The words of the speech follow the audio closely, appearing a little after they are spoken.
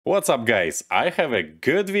What's up guys, I have a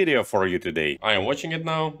good video for you today. I am watching it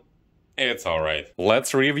now, it's alright.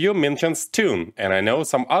 Let's review MinChan's tune, and I know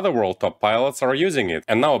some other world top pilots are using it.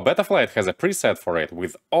 And now Betaflight has a preset for it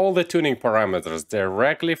with all the tuning parameters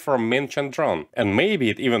directly from MinChan drone. And maybe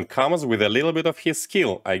it even comes with a little bit of his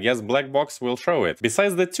skill, I guess Black Box will show it.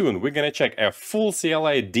 Besides the tune, we're gonna check a full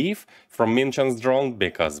CLI diff from MinChan's drone,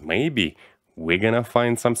 because maybe we're gonna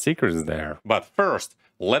find some secrets there. But first,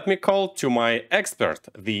 let me call to my expert,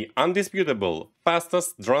 the undisputable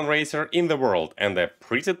fastest drone racer in the world and a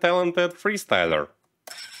pretty talented freestyler.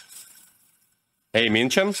 Hey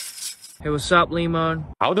MinChan. Hey, what's up, Lemon?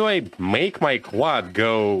 How do I make my quad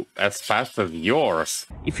go as fast as yours?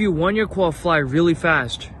 If you want your quad fly really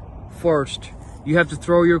fast, first, you have to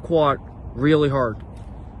throw your quad really hard.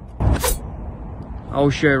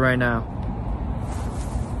 I'll show you right now.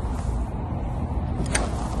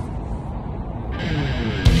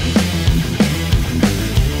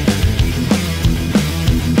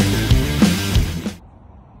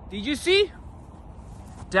 Did you see?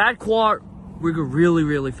 That quad will go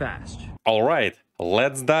really fast. Alright,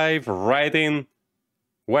 let's dive right in.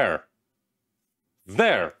 Where?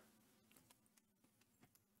 There!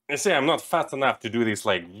 You see, I'm not fast enough to do this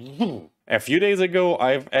like... A few days ago,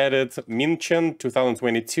 I've added MinChan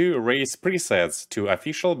 2022 race presets to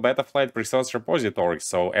official Betaflight presets repository,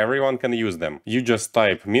 so everyone can use them. You just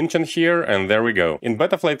type MinChan here, and there we go. In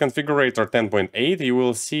Betaflight Configurator 10.8, you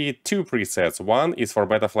will see two presets. One is for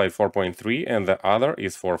Betaflight 4.3, and the other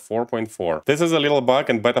is for 4.4. This is a little bug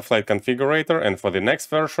in Betaflight Configurator, and for the next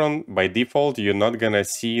version, by default, you're not gonna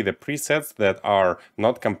see the presets that are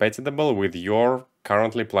not compatible with your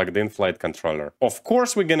currently plugged in flight controller. Of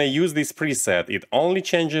course we're gonna use this preset, it only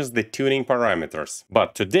changes the tuning parameters.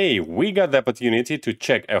 But today we got the opportunity to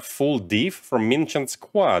check a full diff from MinChan's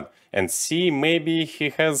quad and see maybe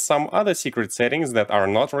he has some other secret settings that are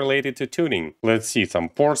not related to tuning. Let's see, some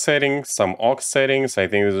port settings, some aux settings. I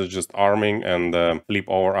think this is just arming and flip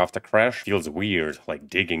over after crash. Feels weird, like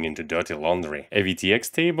digging into dirty laundry. A VTX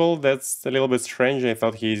table, that's a little bit strange. I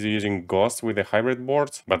thought he's using Ghost with the hybrid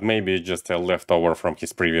boards, but maybe it's just a leftover from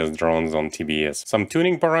his previous drones on TBS. Some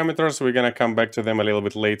tuning parameters, we're gonna come back to them a little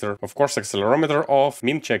bit later. Of course, accelerometer off,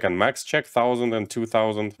 min check and max check 1000 and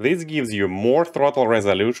 2000. This gives you more throttle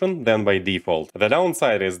resolution than by default. The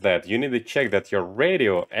downside is that you need to check that your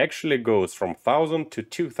radio actually goes from 1000 to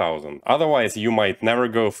 2000. Otherwise, you might never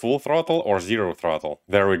go full throttle or zero throttle.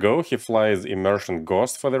 There we go, he flies Immersion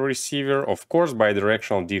Ghost for the receiver. Of course,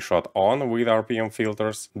 bidirectional D-shot on with RPM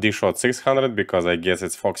filters. D-shot 600 because I guess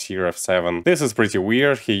it's Foxeer F7. This is pretty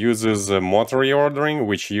weird. He uses motor reordering,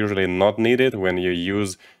 which usually not needed when you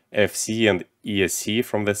use FC and ESC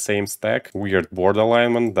from the same stack. Weird board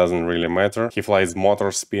alignment, doesn't really matter. He flies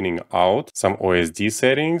motor spinning out, some OSD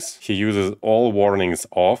settings. He uses all warnings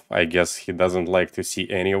off. I guess he doesn't like to see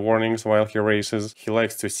any warnings while he races. He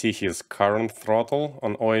likes to see his current throttle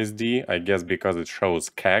on OSD, I guess because it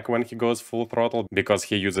shows KAACK when he goes full throttle, because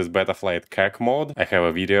he uses Betaflight KAACK mode. I have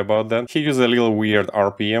a video about that. He uses a little weird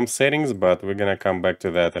RPM settings, but we're gonna come back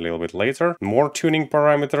to that a little bit later. More tuning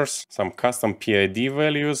parameters, some custom PID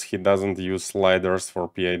values. He doesn't use sliders for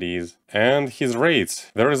PIDs, and his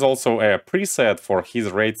rates. There is also a preset for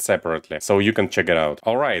his rates separately, so you can check it out.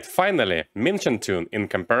 Alright, finally, MinChan tune in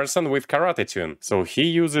comparison with Karate tune. So he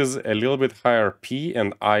uses a little bit higher P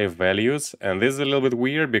and I values, and this is a little bit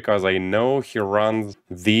weird because I know he runs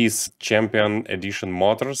these Champion Edition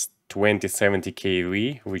motors 2070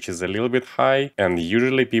 kV, which is a little bit high, and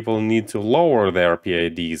usually people need to lower their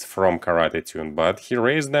PIDs from Karate tune, but he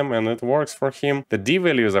raised them and it works for him. The D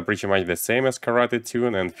values are pretty much the same as Karate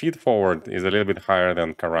tune, and feed forward is a little bit higher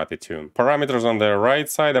than Karate tune. Parameters on the right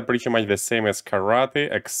side are pretty much the same as Karate,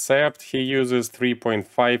 except he uses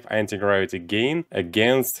 3.5 anti-gravity gain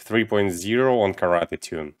against 3.0 on Karate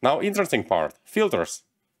tune. Now, interesting part, filters.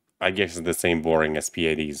 I guess it's the same boring as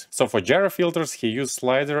PIDs. So for gyro filters, he used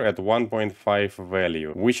slider at 1.5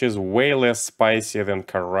 value, which is way less spicy than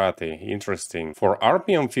Karate. Interesting. For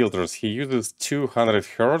RPM filters, he uses 200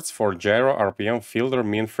 Hz for gyro RPM filter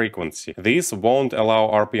mean frequency. This won't allow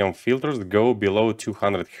RPM filters to go below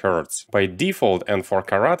 200 Hz. By default and for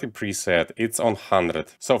Karate preset, it's on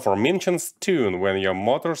 100. So for MinChan's tune, when your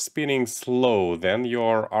motor's spinning slow, then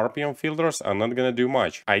your RPM filters are not gonna do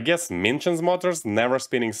much. I guess MinChan's motors never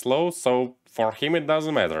spinning slow, so for him it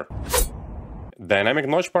doesn't matter. Dynamic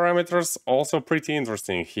notch parameters also pretty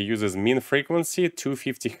interesting. He uses min frequency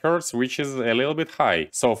 250 Hz, which is a little bit high.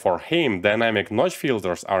 So for him, dynamic notch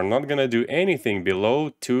filters are not gonna do anything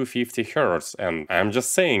below 250 Hz. And I'm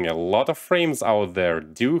just saying, a lot of frames out there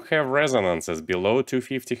do have resonances below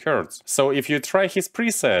 250 Hz. So if you try his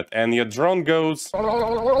preset and your drone goes,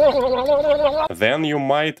 then you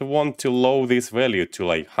might want to lower this value to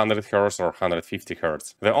like 100 Hz or 150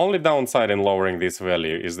 Hz. The only downside in lowering this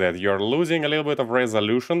value is that you're losing a little bit of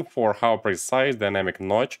resolution for how precise dynamic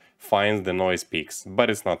notch finds the noise peaks, but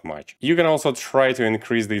it's not much. You can also try to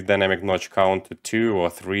increase this dynamic notch count to 2 or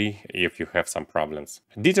 3 if you have some problems.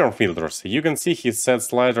 D-term filters. You can see he set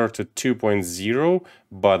slider to 2.0,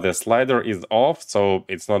 but the slider is off, so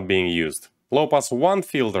it's not being used. Low pass 1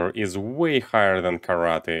 filter is way higher than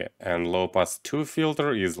Karate, and low pass 2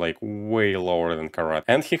 filter is like way lower than Karate.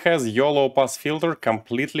 And he has your low pass filter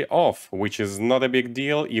completely off, which is not a big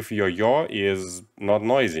deal if your yaw is not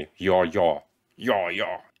noisy. Yaw.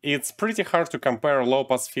 It's pretty hard to compare low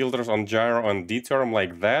pass filters on gyro and D-term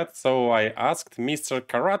like that, so I asked Mr.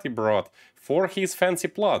 Karate Broad for his fancy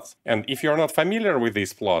plots. And if you're not familiar with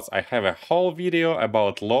these plots, I have a whole video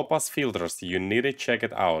about low pass filters, you need to check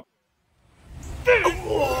it out.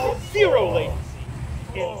 Zero latency.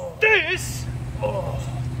 And this,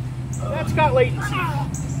 that's got latency.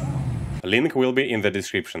 Link will be in the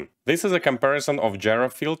description. This is a comparison of gyro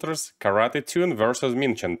filters, Karate tune versus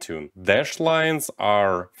MinChan tune. Dashed lines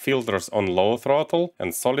are filters on low throttle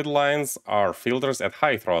and solid lines are filters at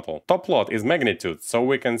high throttle. Top plot is magnitude, so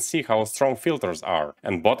we can see how strong filters are,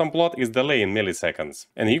 and bottom plot is delay in milliseconds.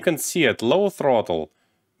 And you can see at low throttle,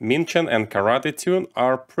 MinChan and Karate tune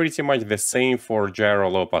are pretty much the same for gyro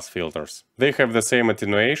low-pass filters. They have the same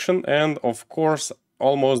attenuation and, of course,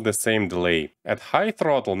 almost the same delay. At high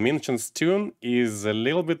throttle, MinChan's tune is a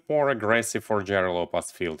little bit more aggressive for gyro low-pass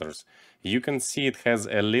filters. You can see it has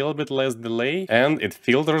a little bit less delay and it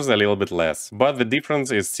filters a little bit less, but the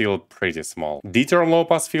difference is still pretty small. D-term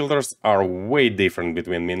low-pass filters are way different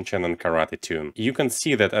between MinChan and Karate tune. You can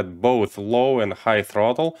see that at both low and high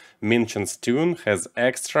throttle, MinChan's tune has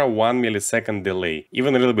extra 1 millisecond delay,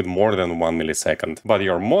 even a little bit more than 1 millisecond. But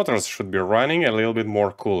your motors should be running a little bit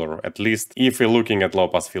more cooler, at least if you're looking at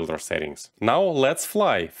low-pass filter settings. Now let's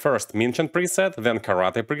fly. First MinChan preset, then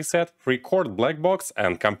Karate preset, record black box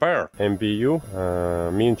and compare. MPU,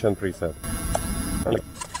 MinChan preset.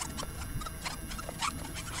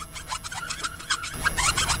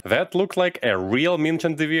 That looked like a real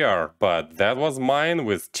MinChan DVR, but that was mine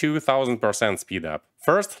with 2000% speed up.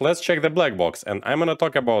 First, let's check the black box, and I'm gonna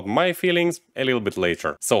talk about my feelings a little bit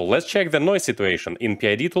later. So let's check the noise situation in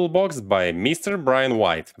PID Toolbox by Mr. Brian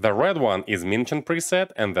White. The red one is MinChan preset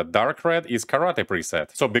and the dark red is Karate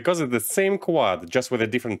preset. So because it's the same quad, just with the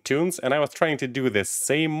different tunes, and I was trying to do the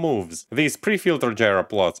same moves, these pre-filter gyro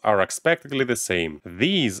plots are expectedly the same.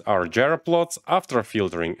 These are gyro plots after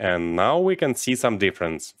filtering, and now we can see some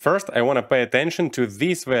difference. First, I wanna pay attention to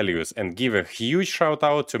these values and give a huge shout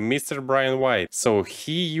out to Mr. Brian White. So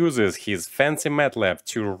he uses his fancy MATLAB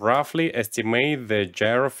to roughly estimate the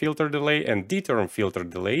gyro filter delay and D-term filter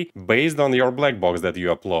delay based on your black box that you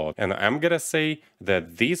upload. And I'm gonna say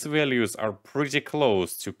that these values are pretty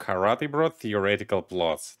close to Karate Broad theoretical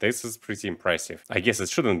plots. This is pretty impressive. I guess it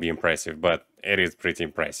shouldn't be impressive, but it is pretty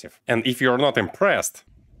impressive. And if you're not impressed,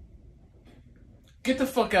 get the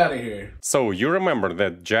fuck out of here. So you remember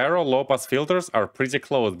that gyro low-pass filters are pretty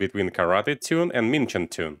close between Karate tune and MinChan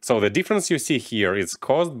tune. So the difference you see here is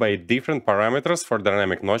caused by different parameters for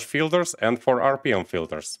dynamic notch filters and for RPM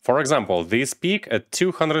filters. For example, this peak at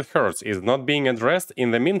 200 Hz is not being addressed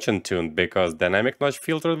in the MinChan tune because dynamic notch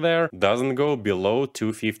filter there doesn't go below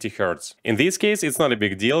 250 Hz. In this case, it's not a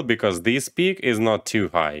big deal because this peak is not too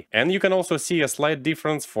high. And you can also see a slight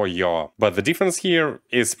difference for yaw. But the difference here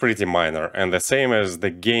is pretty minor, and the same as the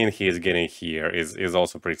gain he is getting here is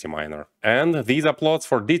also pretty minor. And these are plots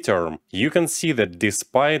for D-term. You can see that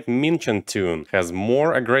despite MinChan tune has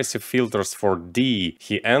more aggressive filters for D,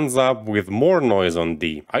 he ends up with more noise on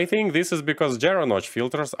D. I think this is because gyro notch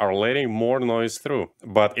filters are letting more noise through.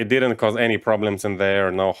 But it didn't cause any problems in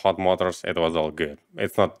there, no hot motors, it was all good.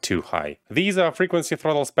 It's not too high. These are frequency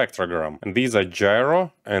throttle spectrogram, and these are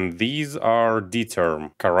gyro, and these are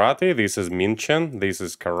D-term. Karate, this is MinChan, this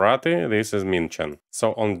is Karate, this is MinChan.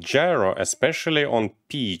 So on gyro, especially on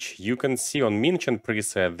pitch, you can see on MinChan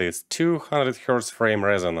preset this 200 Hz frame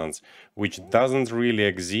resonance, which doesn't really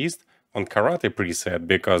exist on Karate preset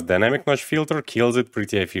because dynamic notch filter kills it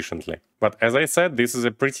pretty efficiently. But as I said, this is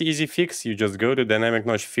a pretty easy fix. You just go to dynamic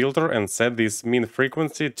notch filter and set this min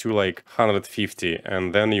frequency to like 150,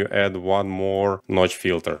 and then you add one more notch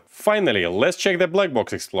filter. Finally, let's check the black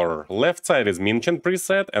box explorer. Left side is MinChan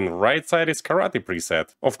preset and right side is Karate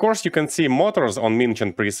preset. Of course, you can see motors on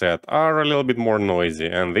MinChan preset are a little bit more noisy,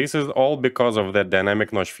 and this is all because of the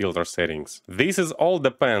dynamic notch filter settings. This is all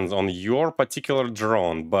depends on your particular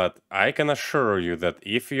drone, but I can assure you that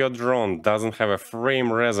if your drone doesn't have a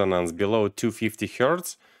frame resonance below 250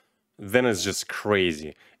 Hz, then it's just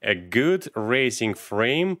crazy. A good racing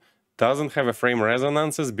frame doesn't have a frame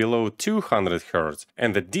resonances below 200 Hz,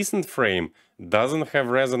 and a decent frame doesn't have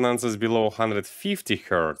resonances below 150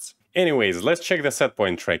 Hz. Anyways, let's check the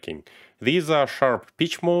setpoint tracking. These are sharp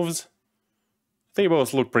pitch moves. They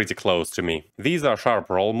both look pretty close to me. These are sharp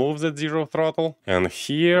roll moves at 0 throttle. And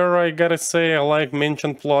here I gotta say I like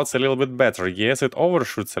MinChan plots a little bit better. Yes, it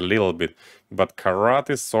overshoots a little bit, but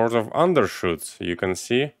Karate sort of undershoots, you can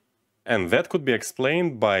see. And that could be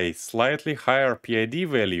explained by slightly higher PID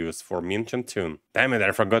values for MinChan tune. Damn it,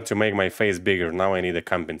 I forgot to make my face bigger, now I need to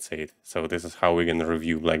compensate. So this is how we're gonna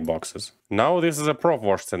review black boxes. Now this is a prof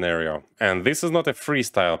wash scenario, and this is not a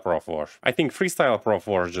freestyle prof wash. I think freestyle prof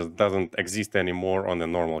wash just doesn't exist anymore on the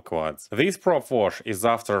normal quads. This prof wash is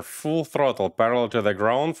after full throttle parallel to the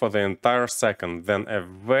ground for the entire second, then a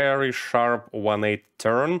very sharp 180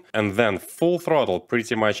 turn, and then full throttle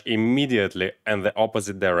pretty much immediately in the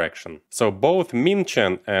opposite direction. So both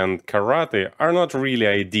MinChan and Karate are not really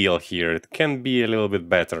ideal here, it can be a little bit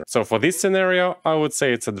better. So for this scenario, I would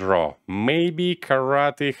say it's a draw. Maybe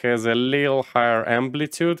Karate has a little higher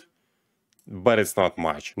amplitude, but it's not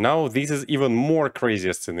much. Now this is even more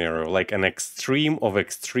craziest scenario, like an extreme of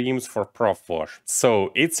extremes for prof wash.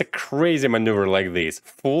 So it's a crazy maneuver like this.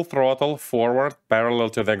 Full throttle forward parallel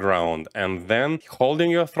to the ground, and then holding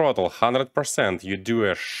your throttle 100%, you do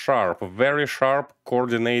a sharp, very sharp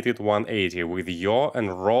coordinated 180 with yaw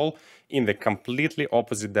and roll in the completely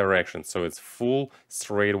opposite direction. So it's full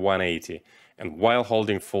straight 180 and while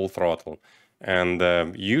holding full throttle. And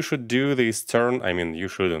you should do this turn, I mean you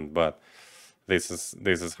shouldn't, but this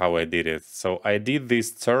is how I did it. So I did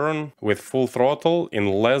this turn with full throttle in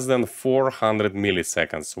less than 400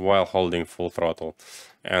 milliseconds while holding full throttle.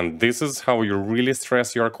 And this is how you really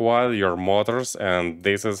stress your quad, your motors, and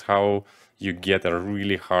this is how you get a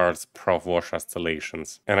really hard prof wash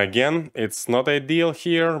oscillations. And again, it's not ideal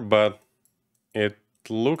here, but it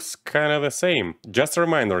looks kind of the same. Just a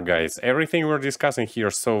reminder, guys, everything we're discussing here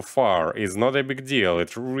so far is not a big deal.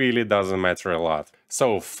 It really doesn't matter a lot.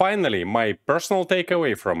 So finally, my personal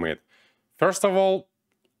takeaway from it. First of all,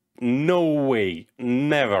 no way,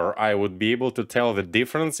 never I would be able to tell the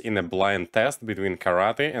difference in a blind test between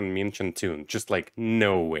Karate and MinChan tune. Just like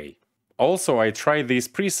no way. Also, I tried these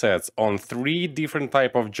presets on 3 different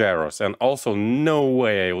type of gyros, and also no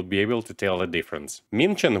way I would be able to tell the difference.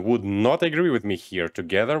 MinChan would not agree with me here,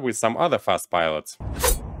 together with some other fast pilots.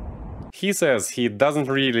 He says he doesn't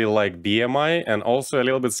really like BMI and also a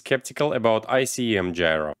little bit skeptical about ICM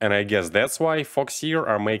gyro. And I guess that's why Foxeer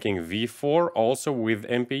are making V4 also with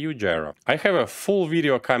MPU gyro. I have a full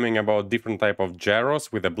video coming about different type of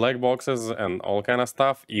gyros with the black boxes and all kind of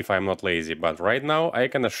stuff if I'm not lazy. But right now I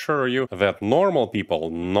can assure you that normal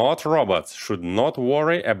people, not robots, should not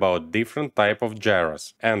worry about different type of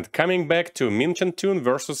gyros. And coming back to MinChan tune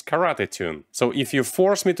versus Karate tune. So if you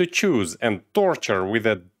force me to choose and torture with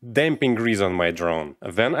a damping grease on my drone,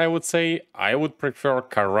 then I would say I would prefer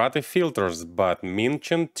Karate filters but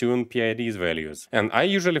MinChan tune PID's values. And I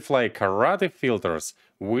usually fly Karate filters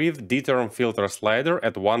with D-term filter slider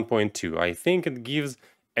at 1.2. I think it gives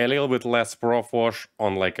a little bit less prof wash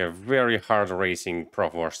on like a very hard racing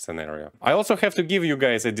prof wash scenario. I also have to give you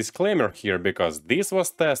guys a disclaimer here because this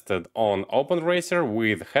was tested on Openracer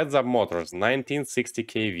with Headsup motors 1960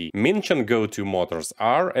 kV. MinChan go-to motors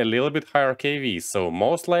are a little bit higher kV, so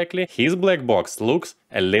most likely his black box looks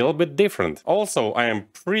a little bit different. Also, I am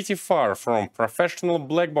pretty far from professional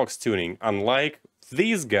black box tuning, unlike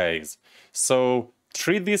these guys. So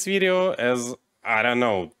treat this video as, I don't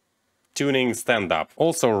know, tuning stand-up.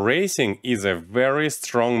 Also, racing is a very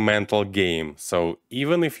strong mental game, so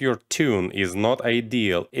even if your tune is not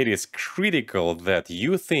ideal, it is critical that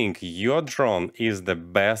you think your drone is the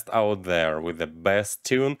best out there with the best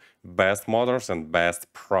tune, best motors and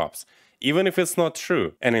best props. Even if it's not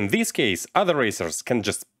true. And in this case, other racers can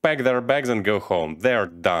just pack their bags and go home. They're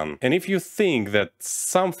done. And if you think that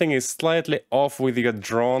something is slightly off with your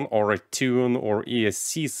drone or a tune or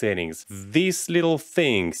ESC settings, this little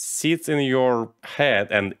thing sits in your head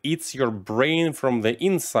and eats your brain from the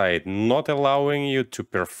inside, not allowing you to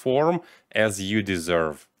perform as you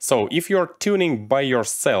deserve. So if you're tuning by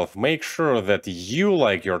yourself, make sure that you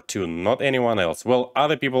like your tune, not anyone else. Well,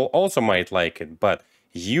 other people also might like it, but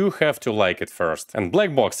you have to like it first. And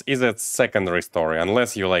black box is a secondary story,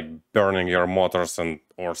 unless you like burning your motors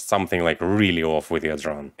or something like really off with your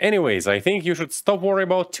drone. Anyways, I think you should stop worrying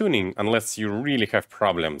about tuning unless you really have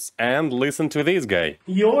problems and listen to this guy.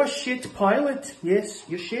 You're shit pilot. Yes,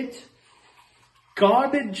 you're shit.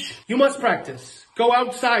 Garbage. You must practice. Go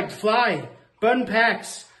outside, fly, burn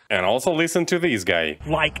packs. And also listen to this guy.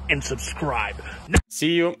 Like and subscribe.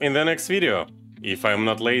 See you in the next video, if I'm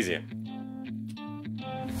not lazy.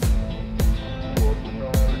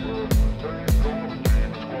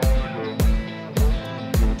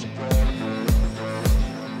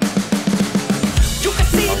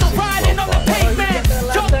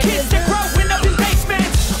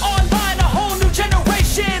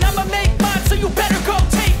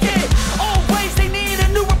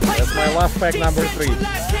 Last pack number 3.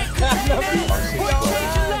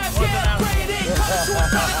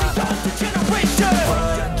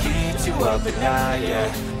 Keeps you up at night,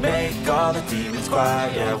 yeah. Make all the demons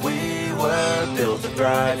quiet, yeah. We were built to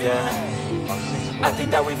thrive, yeah. I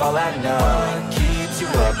think that we've all had enough. Keeps you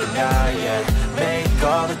up at night, yeah. Make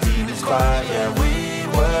all the demons quiet, yeah. We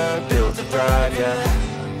were built to thrive, yeah.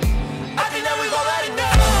 I think that we've all had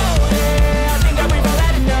enough. Yeah, I think that we've all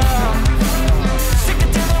had enough.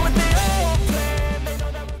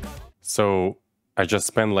 So I just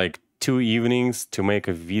spent like 2 evenings to make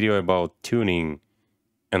a video about tuning,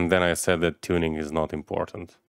 and then I said that tuning is not important.